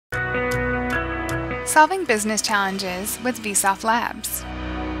Solving business challenges with Vsoph Labs.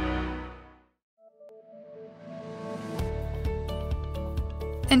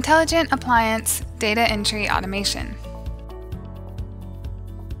 Intelligent Appliance Data Entry Automation.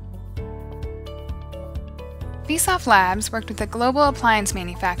 Vsoph Labs worked with a global appliance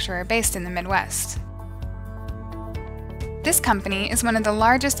manufacturer based in the Midwest. This company is one of the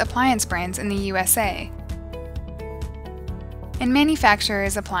largest appliance brands in the USA and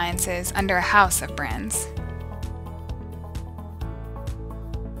manufactures appliances under a house of brands.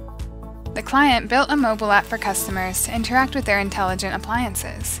 The client built a mobile app for customers to interact with their intelligent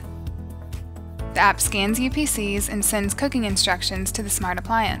appliances. The app scans UPCs and sends cooking instructions to the smart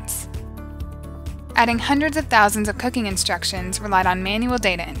appliance. Adding hundreds of thousands of cooking instructions relied on manual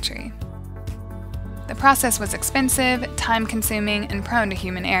data entry. The process was expensive, time-consuming, and prone to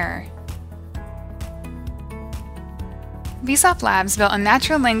human error. Vsoph Labs built a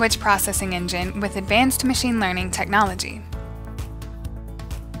natural language processing engine with advanced machine learning technology.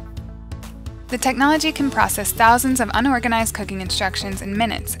 The technology can process thousands of unorganized cooking instructions in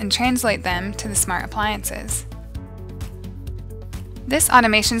minutes and translate them to the smart appliances. This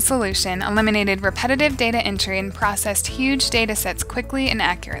automation solution eliminated repetitive data entry and processed huge data sets quickly and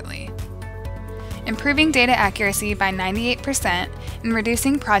accurately, improving data accuracy by 98% and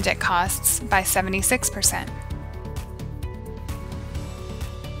reducing project costs by 76%.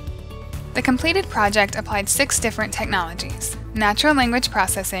 The completed project applied 6 different technologies: natural language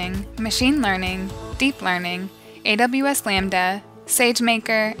processing, machine learning, deep learning, AWS Lambda,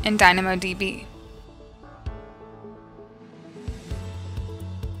 SageMaker, and DynamoDB.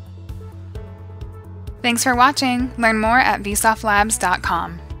 Thanks for watching. Learn more at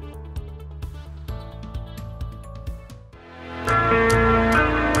vsophlabs.com.